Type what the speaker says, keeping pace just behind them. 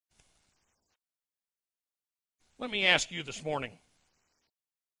Let me ask you this morning,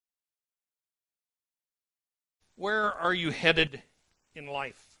 where are you headed in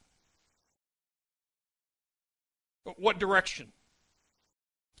life? What direction?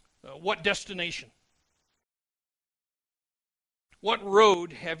 What destination? What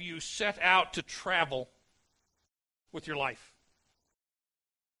road have you set out to travel with your life?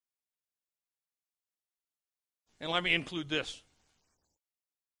 And let me include this.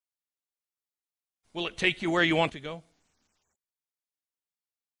 Will it take you where you want to go?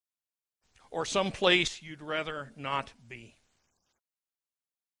 Or someplace you'd rather not be?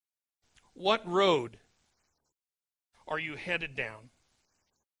 What road are you headed down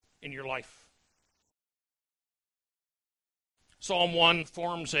in your life? Psalm 1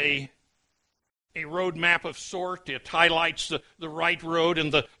 forms a road map of sort. It highlights the right road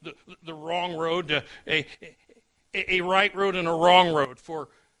and the wrong road, a right road and a wrong road for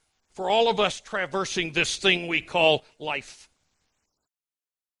all of us traversing this thing we call life.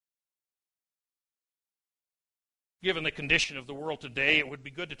 Given the condition of the world today, it would be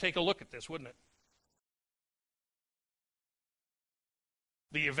good to take a look at this, wouldn't it?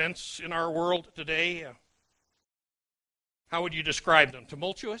 The events in our world today, how would you describe them?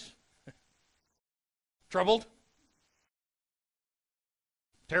 Tumultuous? Troubled?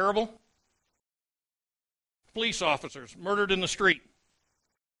 Terrible? Police officers murdered in the street.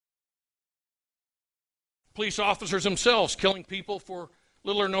 Police officers themselves killing people for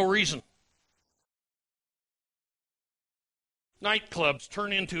little or no reason. Nightclubs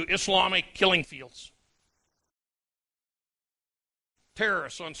turn into Islamic killing fields.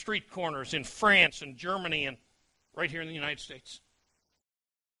 Terrorists on street corners in France and Germany and right here in the United States.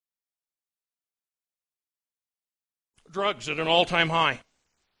 Drugs at an all-time high.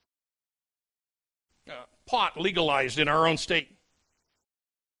 Pot legalized in our own state.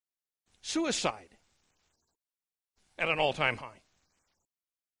 Suicide at an all-time high.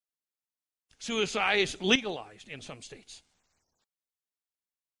 Suicide is legalized in some states.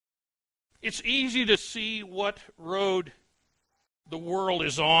 It's easy to see what road the world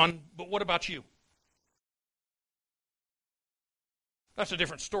is on, but what about you? That's a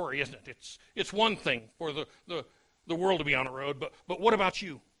different story, isn't it? It's one thing for the world to be on a road, but what about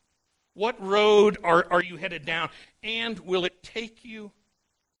you? What road are you headed down? And will it take you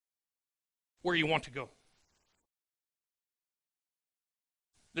where you want to go?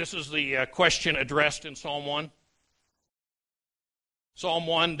 This is the question addressed in Psalm 1. Psalm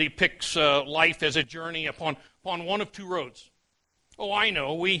 1 depicts life as a journey upon one of two roads. Oh, I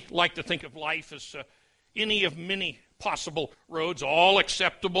know, we like to think of life as any of many possible roads, all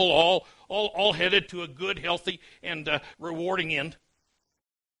acceptable, all headed to a good, healthy, and rewarding end.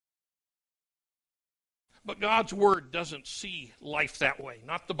 But God's Word doesn't see life that way,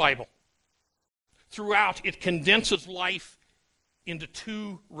 not the Bible. Throughout, it condenses life into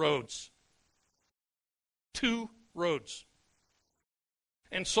two roads. Two roads.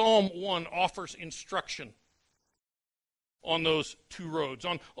 And Psalm 1 offers instruction on those two roads.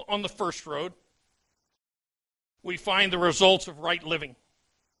 On the first road, we find the results of right living.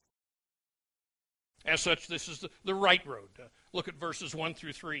 As such, this is the right road. Look at verses 1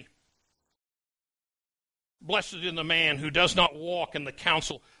 through 3. Blessed is the man who does not walk in the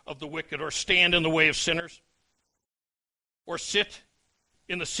counsel of the wicked, or stand in the way of sinners, or sit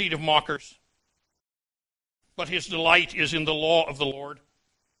in the seat of mockers. But his delight is in the law of the Lord,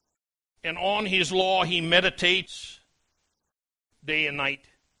 and on his law he meditates day and night.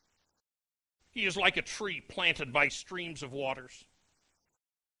 He is like a tree planted by streams of waters,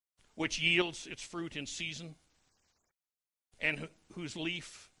 which yields its fruit in season, and whose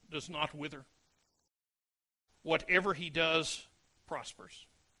leaf does not wither. Whatever he does prospers.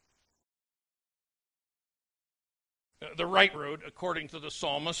 The right road, according to the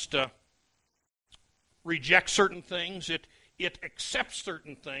psalmist, rejects certain things, it accepts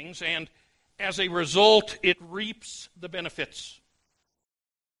certain things, and as a result, it reaps the benefits.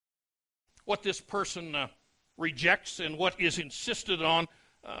 What this person rejects and what is insisted on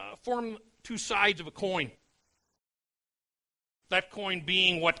form two sides of a coin. That coin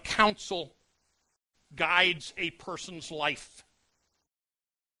being what counsel guides a person's life.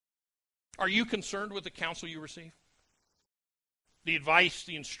 Are you concerned with the counsel you receive? The advice,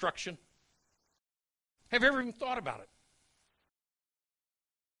 the instruction? Have you ever even thought about it?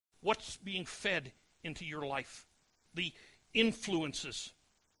 What's being fed into your life? The influences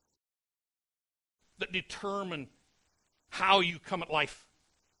that determine how you come at life.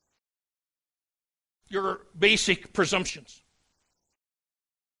 Your basic presumptions.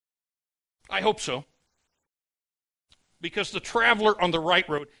 I hope so. Because the traveler on the right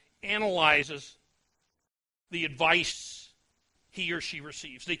road analyzes the advice he or she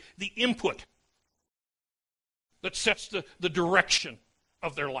receives, the input that sets the direction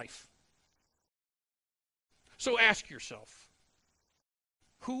of their life. So ask yourself,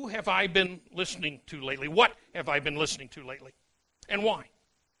 who have I been listening to lately? What have I been listening to lately? And why?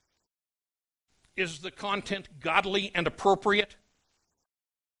 Is the content godly and appropriate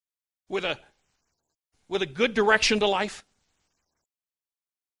with a good direction to life?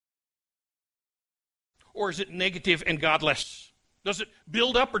 Or is it negative and godless? Does it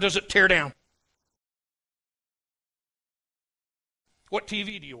build up or does it tear down? What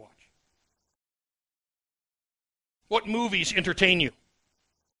TV do you watch? What movies entertain you?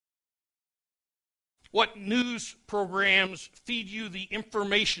 What news programs feed you the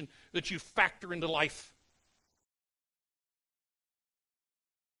information that you factor into life?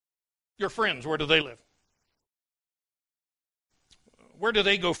 Your friends, where do they live? Where do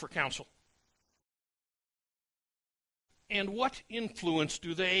they go for counsel? And what influence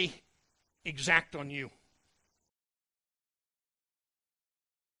do they exact on you?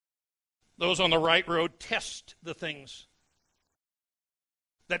 Those on the right road test the things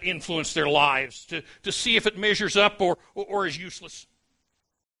that influence their lives to see if it measures up or is useless.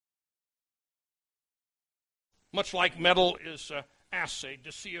 Much like metal is assayed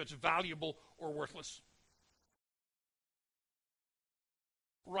to see if it's valuable or worthless.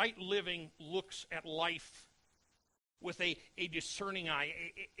 Right living looks at life with a discerning eye,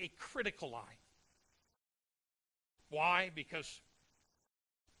 a critical eye. Why? Because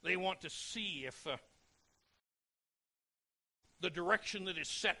they want to see if the direction that is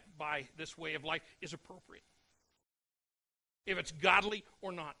set by this way of life is appropriate, if it's godly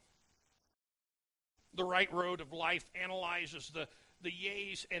or not. The right road of life analyzes the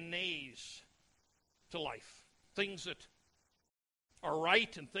yeas and nays to life, things that are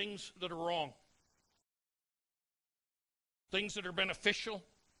right and things that are wrong, things that are beneficial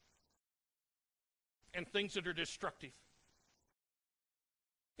and things that are destructive.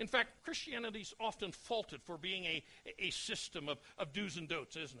 In fact, Christianity is often faulted for being a system of do's and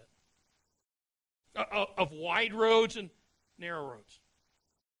don'ts, isn't it? Of wide roads and narrow roads.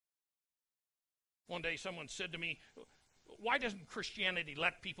 One day someone said to me, why doesn't Christianity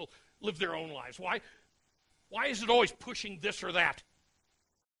let people live their own lives? Why is it always pushing this or that?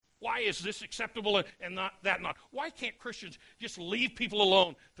 Why is this acceptable and not that not? Why can't Christians just leave people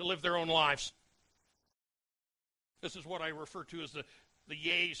alone to live their own lives? This is what I refer to as the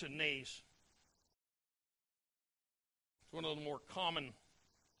yeas and nays. It's one of the more common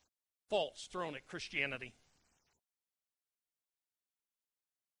faults thrown at Christianity.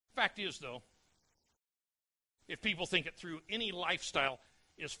 Fact is, though, if people think it through, any lifestyle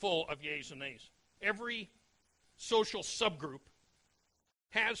is full of yeas and nays. Every social subgroup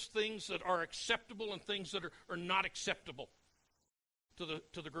has things that are acceptable and things that are not acceptable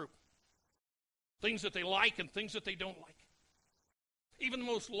to the group. Things that they like and things that they don't like. Even the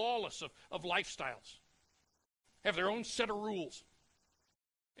most lawless of lifestyles have their own set of rules.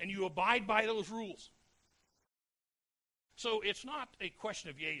 And you abide by those rules. So it's not a question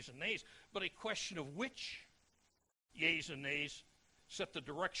of yeas and nays, but a question of which yeas and nays set the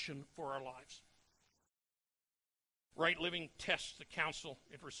direction for our lives. Right living tests the counsel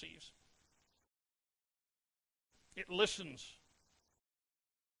it receives. It listens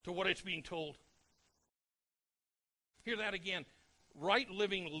to what it's being told. Hear that again. Right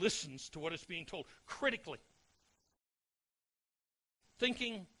living listens to what is being told critically,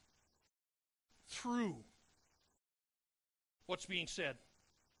 thinking through what's being said.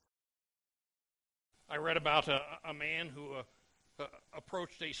 I read about a man who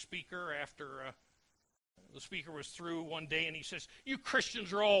approached a speaker after the speaker was through one day, and he says, "You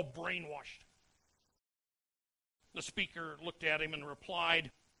Christians are all brainwashed." The speaker looked at him and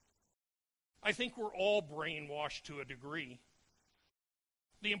replied, "I think we're all brainwashed to a degree.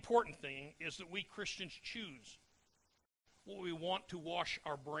 The important thing is that we Christians choose what we want to wash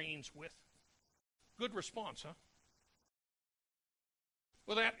our brains with." Good response, huh?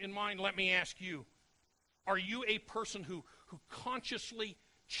 With that in mind, let me ask you, are you a person who consciously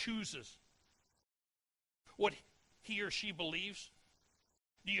chooses what he or she believes?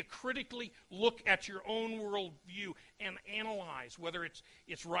 Do you critically look at your own worldview and analyze whether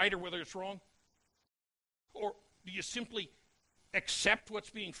it's right or whether it's wrong? Or do you simply accept what's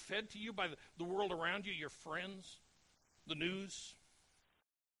being fed to you by the world around you, your friends, the news,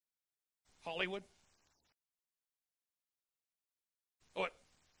 Hollywood? Oh, it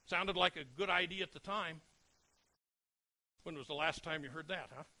sounded like a good idea at the time. When was the last time you heard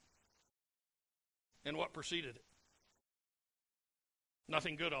that, huh? And what preceded it?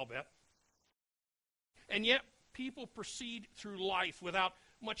 Nothing good, I'll bet. And yet, people proceed through life without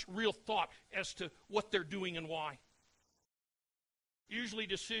much real thought as to what they're doing and why. Usually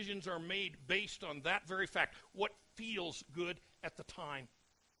decisions are made based on that very fact, what feels good at the time.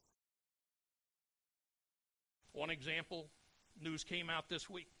 One example, news came out this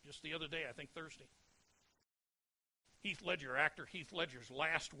week, just the other day, I think Thursday. Actor Heath Ledger's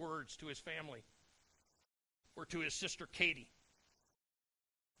last words to his family were to his sister Katie.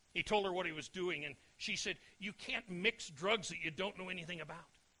 He told her what he was doing, and she said, "You can't mix drugs that you don't know anything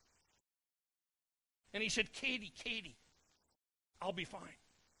about." And he said, Katie, I'll be fine."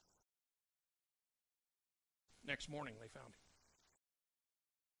 Next morning, they found him.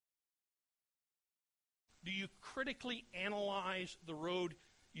 Do you critically analyze the road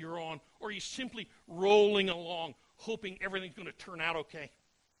you're on, or are you simply rolling along, hoping everything's going to turn out okay?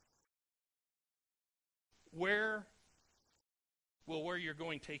 Where will where you're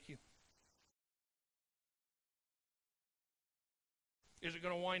going take you? Is it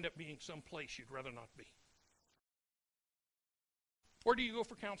going to wind up being some place you'd rather not be? Or do you go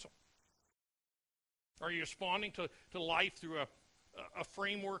for counsel? Are you responding to life through a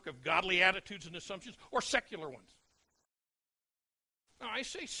framework of godly attitudes and assumptions, or secular ones? Now, I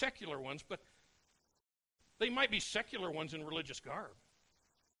say secular ones, but they might be secular ones in religious garb.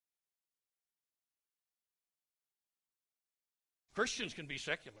 Christians can be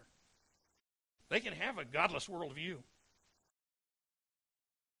secular. They can have a godless worldview.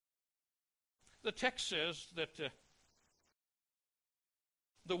 The text says that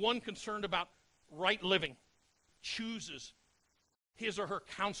the one concerned about right living chooses his or her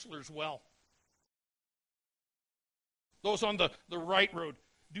counselors well. Those on the right road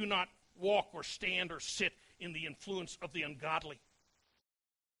do not walk or stand or sit in the influence of the ungodly.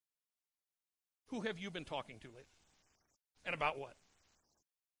 Who have you been talking to lately? And about what?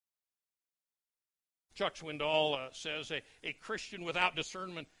 Chuck Swindoll says a Christian without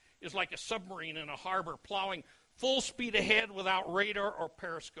discernment is like a submarine in a harbor plowing full speed ahead without radar or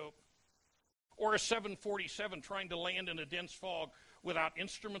periscope, or a 747 trying to land in a dense fog without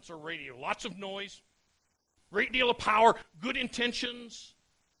instruments or radio. Lots of noise, great deal of power, good intentions,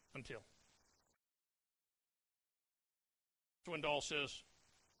 until. Swindoll says,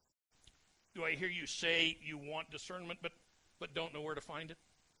 do I hear you say you want discernment but don't know where to find it?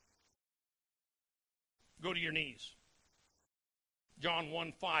 Go to your knees. John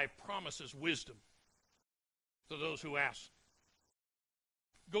 1:5 promises wisdom to those who ask.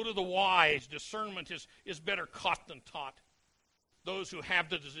 Go to the wise. Discernment is better caught than taught. Those who have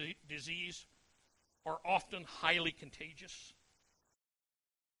the disease are often highly contagious.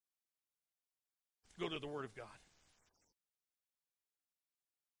 Go to the Word of God.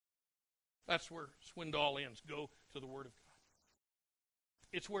 That's where Swindoll ends. Go to the Word of God.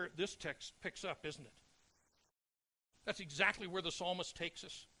 It's where this text picks up, isn't it? That's exactly where the psalmist takes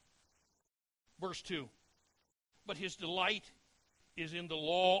us. Verse 2. But his delight is in the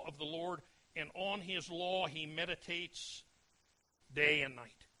law of the Lord, and on his law he meditates day and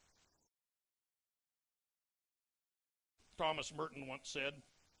night. Thomas Merton once said,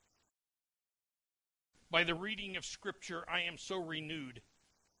 by the reading of Scripture I am so renewed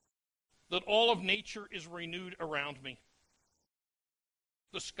that all of nature is renewed around me.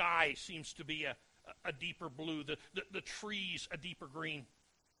 The sky seems to be a deeper blue, the trees a deeper green.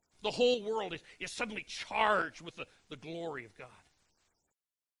 The whole world is suddenly charged with the glory of God.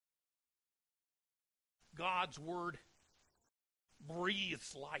 God's Word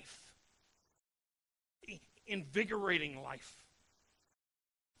breathes life, invigorating life,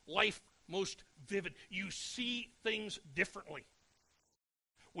 life most vivid. You see things differently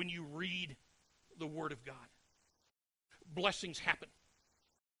when you read the Word of God. Blessings happen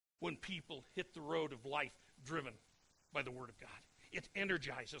when people hit the road of life driven by the Word of God. It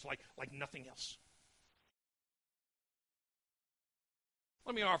energizes like nothing else.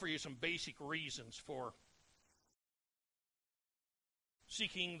 Let me offer you some basic reasons for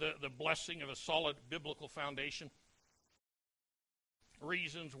seeking the blessing of a solid biblical foundation.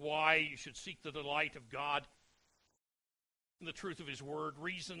 Reasons why you should seek the delight of God and the truth of His Word.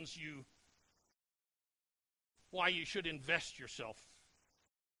 Reasons why you should invest yourself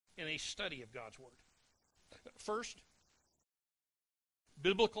in a study of God's Word. First,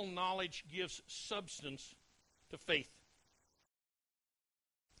 biblical knowledge gives substance to faith.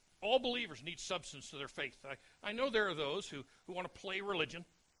 All believers need substance to their faith. I know there are those who want to play religion,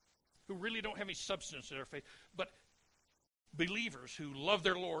 who really don't have any substance to their faith, but believers who love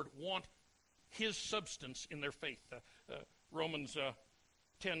their Lord want His substance in their faith. Romans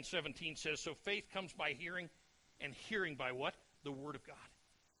 10:17 says, so faith comes by hearing, and hearing by what? The Word of God.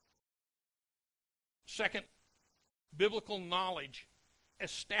 Second, biblical knowledge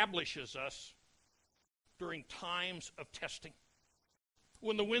establishes us during times of testing.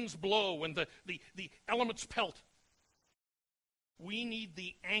 When the winds blow, when the elements pelt, we need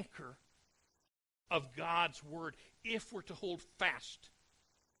the anchor of God's Word if we're to hold fast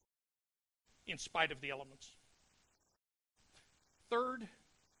in spite of the elements. Third,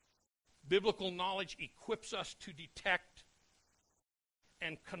 biblical knowledge equips us to detect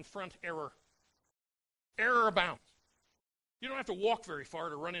and confront error. Error abounds. You don't have to walk very far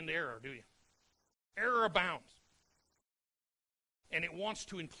to run into error, do you? Error abounds. And it wants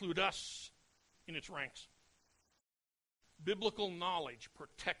to include us in its ranks. Biblical knowledge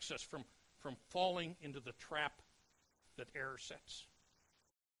protects us from falling into the trap that error sets.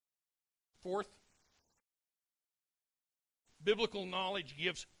 Fourth, biblical knowledge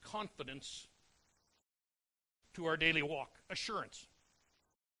gives confidence to our daily walk, assurance.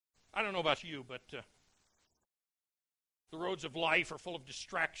 I don't know about you, but the roads of life are full of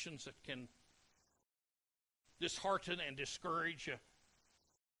distractions that can dishearten and discourage.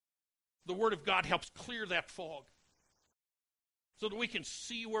 The Word of God helps clear that fog so that we can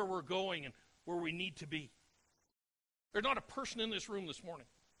see where we're going and where we need to be. There's not a person in this room this morning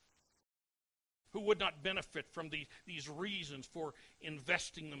who would not benefit from these reasons for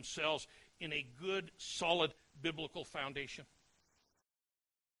investing themselves in a good, solid biblical foundation.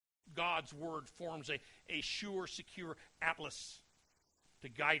 God's Word forms a sure, secure atlas to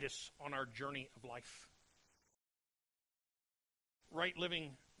guide us on our journey of life. Right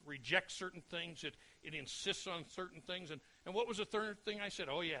living rejects certain things. It insists on certain things. And what was the third thing I said?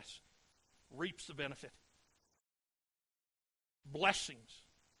 Oh, yes. Reaps the benefit. Blessings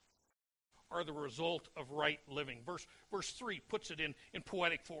are the result of right living. Verse 3 puts it in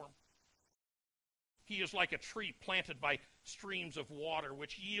poetic form. He is like a tree planted by streams of water,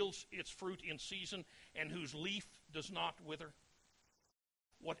 which yields its fruit in season, and whose leaf does not wither.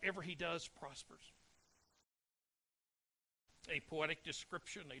 Whatever he does prospers. A poetic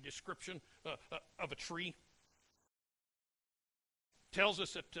description, of a tree, tells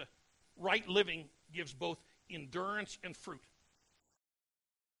us that right living gives both endurance and fruit.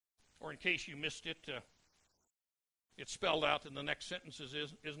 Or in case you missed it, it's spelled out in the next sentences,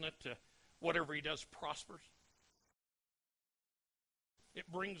 isn't it? Whatever he does prospers.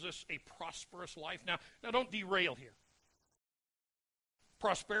 It brings us a prosperous life. Now don't derail here.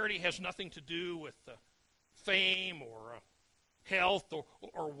 Prosperity has nothing to do with fame or health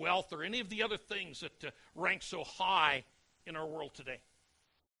or wealth or any of the other things that rank so high in our world today.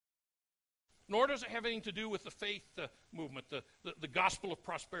 Nor does it have anything to do with the faith movement, the gospel of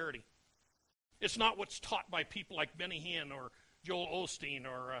prosperity. It's not what's taught by people like Benny Hinn or Joel Osteen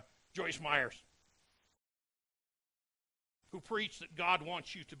or Joyce Myers, who preach that God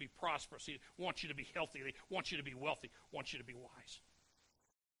wants you to be prosperous. He wants you to be healthy. He wants you to be wealthy. He wants you to be wise.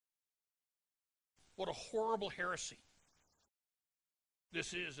 What a horrible heresy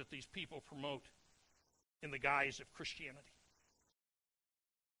this is that these people promote in the guise of Christianity.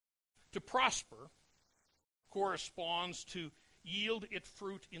 To prosper corresponds to yield its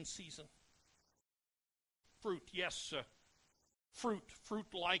fruit in season. Fruit, yes, fruit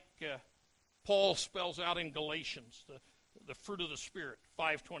like Paul spells out in Galatians, the fruit of the Spirit,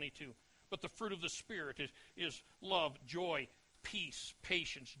 5:22. But the fruit of the Spirit is love, joy, peace,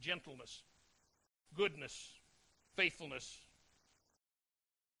 patience, gentleness, goodness, faithfulness,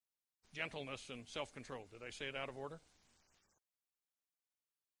 gentleness, and self-control. Did I say it out of order?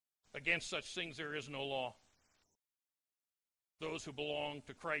 Against such things there is no law. Those who belong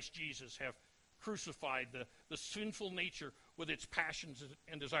to Christ Jesus have crucified the sinful nature with its passions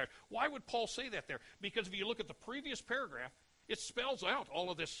and desires. Why would Paul say that there? Because if you look at the previous paragraph, it spells out all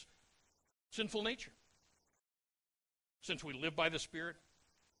of this sinful nature. Since we live by the Spirit,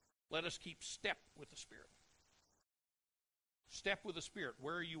 let us keep step with the Spirit. Step with the Spirit.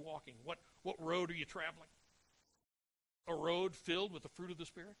 Where are you walking? What road are you traveling? A road filled with the fruit of the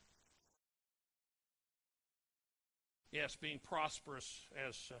Spirit? Yes, being prosperous,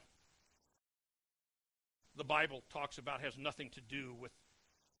 as the Bible talks about, has nothing to do with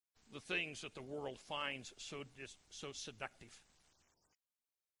the things that the world finds so seductive.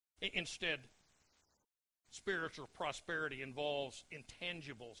 Instead, spiritual prosperity involves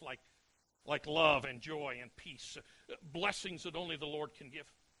intangibles like love and joy and peace, blessings that only the Lord can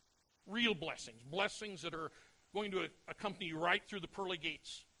give. Real blessings that are going to accompany you right through the pearly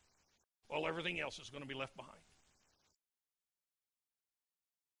gates, while everything else is going to be left behind.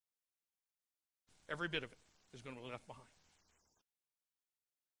 Every bit of it is going to be left behind.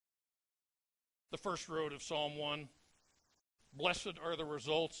 The first road of Psalm 1, blessed are the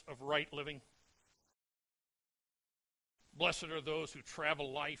results of right living. Blessed are those who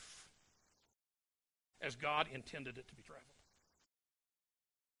travel life as God intended it to be traveled.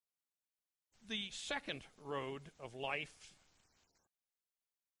 The second road of life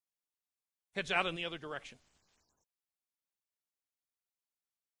heads out in the other direction.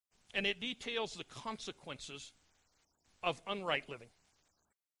 And it details the consequences of unright living.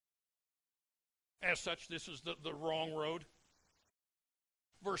 As such, this is the wrong road.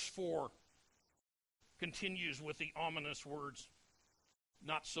 Verse 4 continues with the ominous words,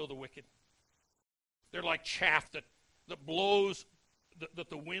 "Not so the wicked." They're like chaff that the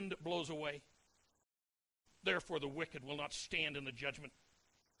wind blows away. Therefore the wicked will not stand in the judgment,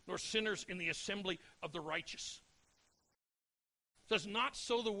 nor sinners in the assembly of the righteous. It says, "Not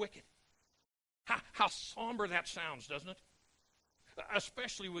so the wicked." How somber that sounds, doesn't it?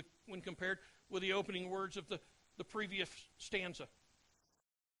 Especially when compared with the opening words of the previous stanza.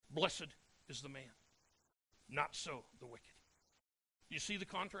 Blessed is the man, not so the wicked. You see the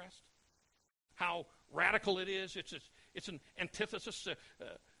contrast? How radical it is. It's an antithesis.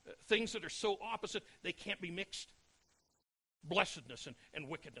 Things that are so opposite, they can't be mixed. Blessedness and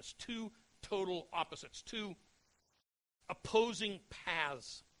wickedness. Two total opposites. Two opposing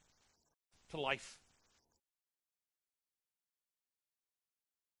paths to life.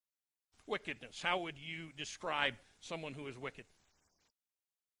 Wickedness. How would you describe someone who is wicked?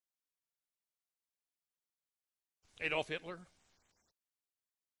 Adolf Hitler?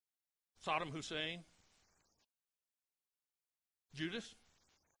 Saddam Hussein? Judas?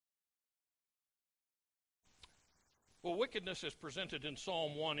 Well, wickedness as presented in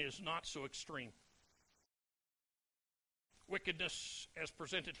Psalm 1 is not so extreme. Wickedness as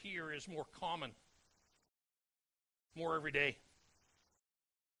presented here is more common, more everyday.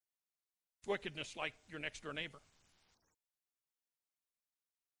 Wickedness like your next door neighbor,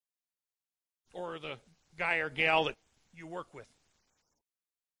 or the guy or gal that you work with,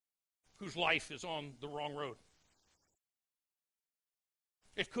 whose life is on the wrong road.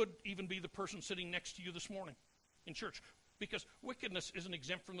 It could even be the person sitting next to you this morning in church, because wickedness isn't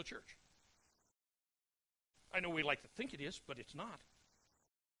exempt from the church. I know we like to think it is, but it's not.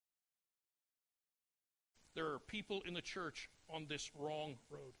 There are people in the church on this wrong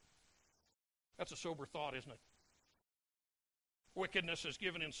road. That's a sober thought, isn't it? Wickedness, as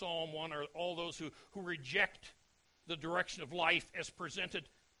given in Psalm 1, are all those who reject the direction of life as presented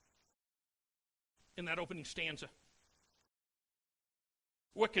in that opening stanza.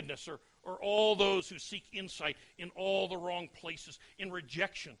 Wickedness are all those who seek insight in all the wrong places, in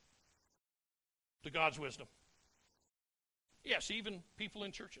rejection to God's wisdom. Yes, even people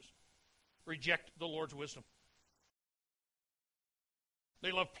in churches reject the Lord's wisdom.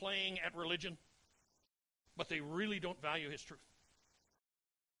 They love playing at religion, but they really don't value His truth.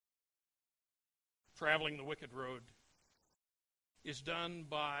 Traveling the wicked road is done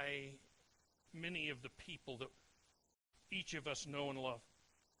by many of the people that each of us know and love.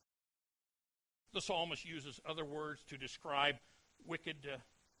 The psalmist uses other words to describe wicked.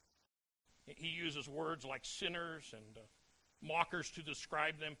 He uses words like sinners and mockers to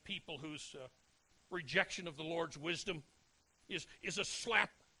describe them, people whose rejection of the Lord's wisdom is a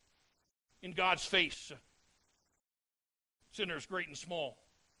slap in God's face. Sinners great and small.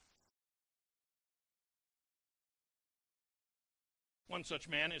 One such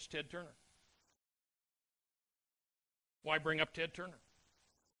man is Ted Turner. Why bring up Ted Turner?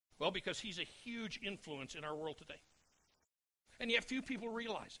 Well, because he's a huge influence in our world today. And yet few people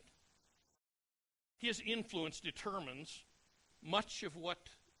realize it. His influence determines much of what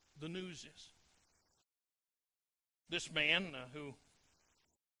the news is. This man who,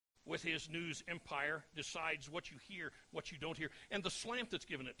 with his news empire, decides what you hear, what you don't hear, and the slant that's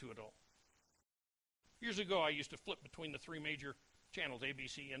given it to it all. Years ago, I used to flip between the three major channels,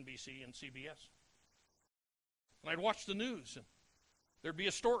 ABC, NBC, and CBS. And I'd watch the news, and there'd be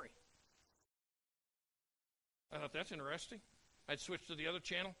a story. I thought, that's interesting. I'd switch to the other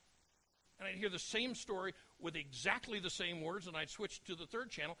channel, and I'd hear the same story with exactly the same words, and I'd switch to the third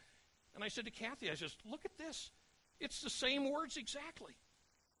channel. And I said to Kathy, I said, look at this. It's the same words exactly.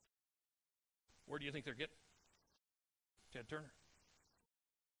 Where do you think they're getting? Ted Turner.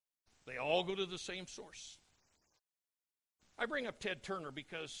 They all go to the same source. I bring up Ted Turner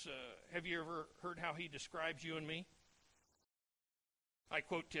because have you ever heard how he describes you and me? I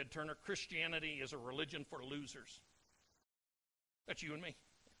quote Ted Turner, "Christianity is a religion for losers." That's you and me.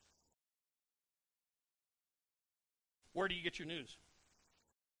 Where do you get your news?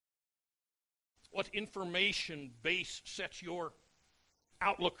 What information base sets your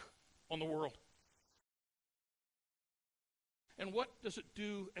outlook on the world? And what does it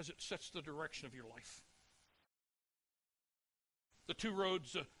do as it sets the direction of your life? The two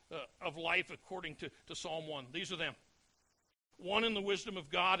roads of life according to Psalm 1. These are them. One in the wisdom of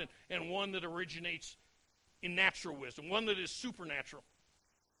God and one that originates in natural wisdom. One that is supernatural.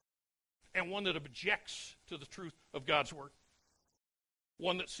 And one that objects to the truth of God's word.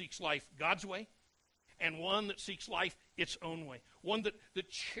 One that seeks life God's way, and one that seeks life its own way. One that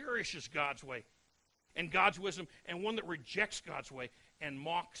cherishes God's way and God's wisdom, and one that rejects God's way and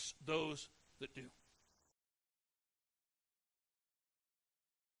mocks those that do.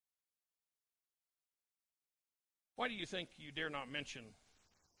 Why do you think you dare not mention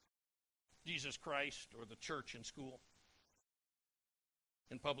Jesus Christ or the church in school,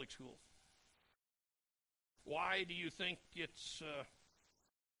 in public schools? Why do you think it's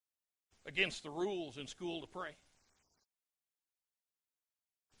against the rules in school to pray?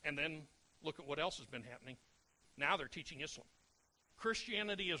 And then look at what else has been happening. Now they're teaching Islam.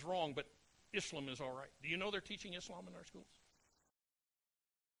 Christianity is wrong, but Islam is all right. Do you know they're teaching Islam in our schools?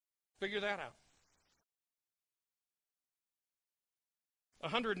 Figure that out.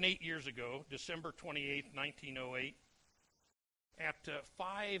 108 years ago, December 28, 1908, at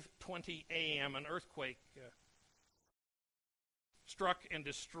 5:20 a.m., an earthquake struck and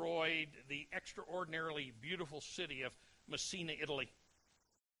destroyed the extraordinarily beautiful city of Messina, Italy.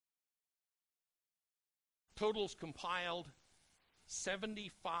 Totals compiled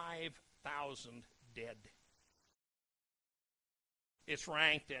 75,000 dead. It's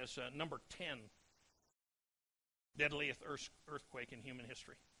ranked as number 10 deadliest earthquake in human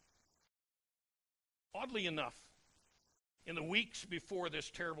history. Oddly enough, in the weeks before this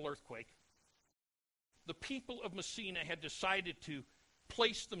terrible earthquake, the people of Messina had decided to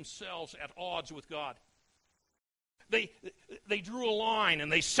place themselves at odds with God. They drew a line and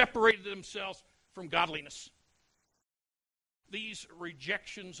they separated themselves from godliness. These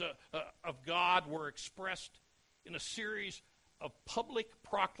rejections of God were expressed in a series of public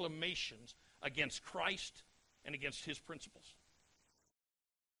proclamations against Christ and against his principles.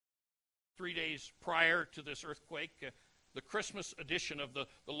 3 days prior to this earthquake, the Christmas edition of the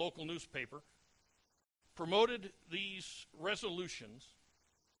local newspaper promoted these resolutions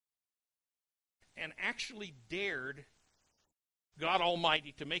and actually dared God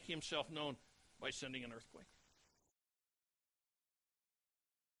Almighty to make himself known by sending an earthquake.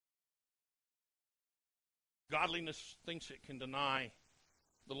 Godliness thinks it can deny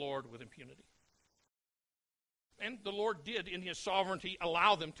the Lord with impunity. And the Lord did, in his sovereignty,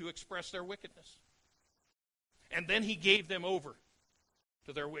 allow them to express their wickedness. And then he gave them over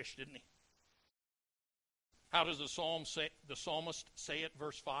to their wish, didn't he? How does the psalmist say it,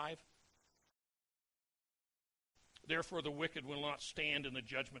 verse 5? Therefore the wicked will not stand in the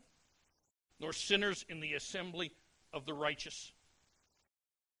judgment, nor sinners in the assembly of the righteous.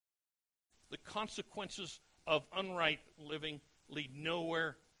 The consequences of unright living lead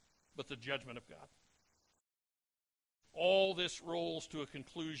nowhere but the judgment of God. All this rolls to a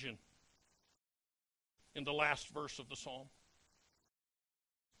conclusion in the last verse of the psalm.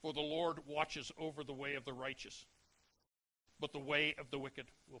 For the Lord watches over the way of the righteous, but the way of the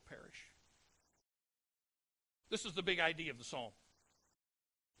wicked will perish. This is the big idea of the psalm.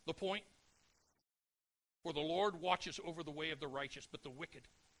 The point, for the Lord watches over the way of the righteous, but the wicked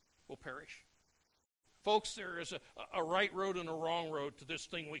will perish. Folks, there is a right road and a wrong road to this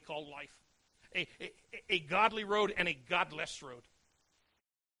thing we call life. A godly road and a godless road.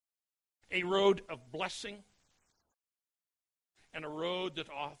 A road of blessing and a road that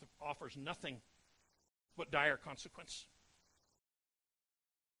offers nothing but dire consequence.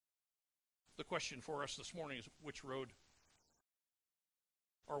 The question for us this morning is, which road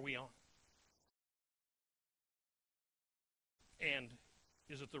are we on? And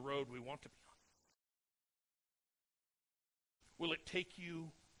is it the road we want to be on? Will it take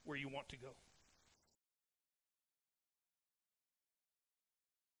you where you want to go?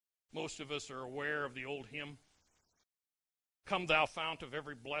 Most of us are aware of the old hymn, Come Thou Fount of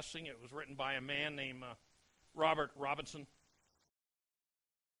Every Blessing. It was written by a man named Robert Robinson.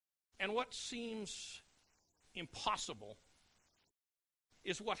 And what seems impossible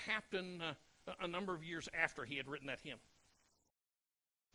is what happened a number of years after he had written that hymn.